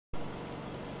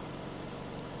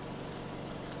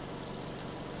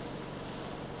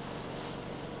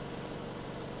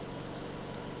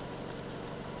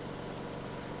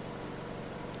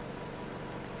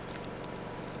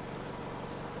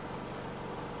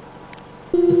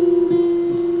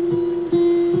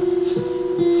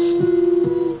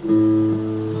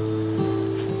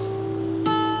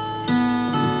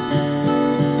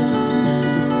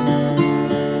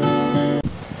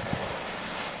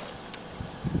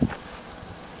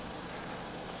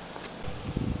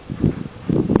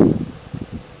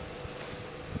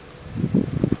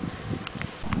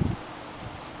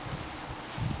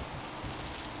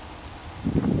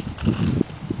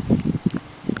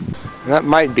That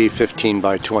might be 15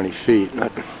 by 20 feet.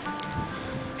 That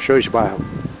shows you how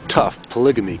tough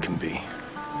polygamy can be.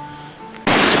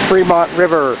 It's a Fremont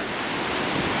River.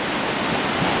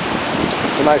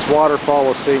 It's a nice waterfall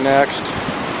we'll see next.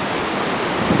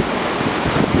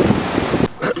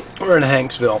 We're in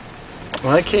Hanksville.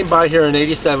 When I came by here in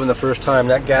 '87 the first time,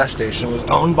 that gas station was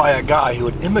owned by a guy who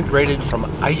had immigrated from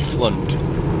Iceland to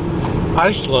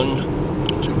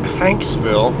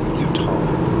Hanksville, Utah.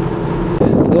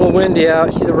 A little windy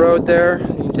out. See the road there? You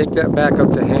can take that back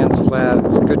up to Hans Flat.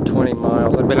 It's a good 20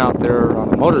 miles. I've been out there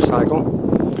on a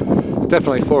motorcycle. It's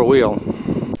definitely four-wheel.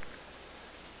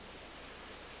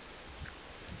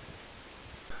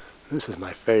 This is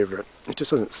my favorite. It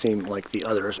just doesn't seem like the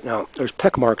others. Now, there's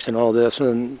peck marks in all this,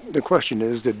 and the question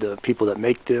is, did the people that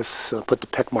make this put the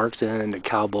peck marks in? Did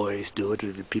cowboys do it? Or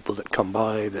did the people that come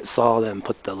by that saw them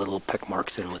put the little peck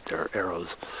marks in with their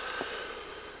arrows?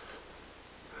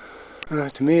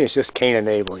 To me, it's just Cain and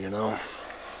Abel, you know.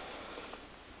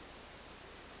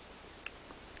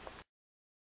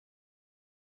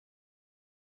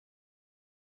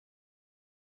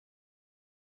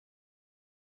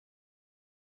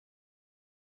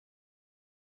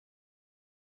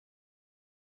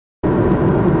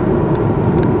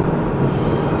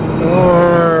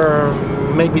 Or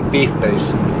maybe Beef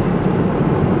Basin.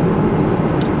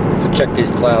 To check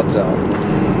these clouds out.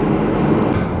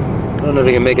 I don't know if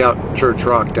you can make out Church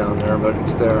Rock down there, but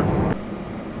it's there.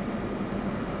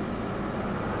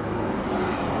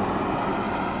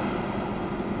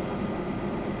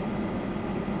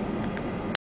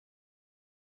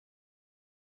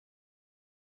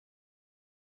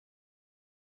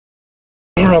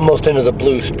 We're almost into the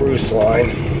blue spruce line.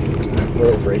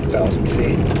 We're over 8,000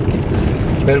 feet.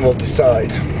 Then we'll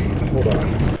decide. Hold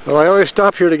on. Well, I always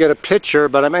stop here to get a picture,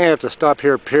 but I may have to stop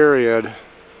here, period.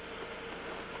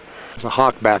 There's a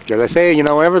hawk back there. They say, you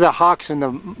know, whenever the hawk's in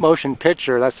the motion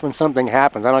picture, that's when something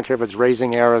happens. I don't care if it's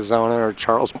Raising Arizona or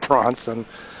Charles Bronson.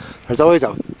 There's always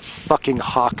a fucking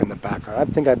hawk in the background. I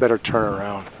think I better turn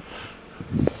around.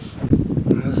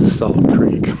 This is Salt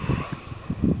Creek.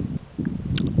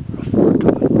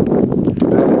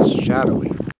 That is shadowy.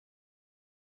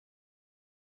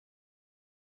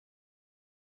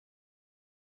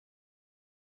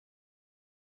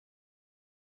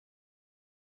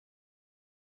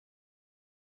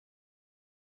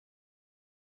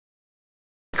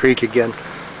 Creek again.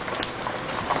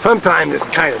 Sometimes it's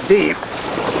kind of deep.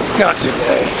 Not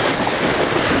today.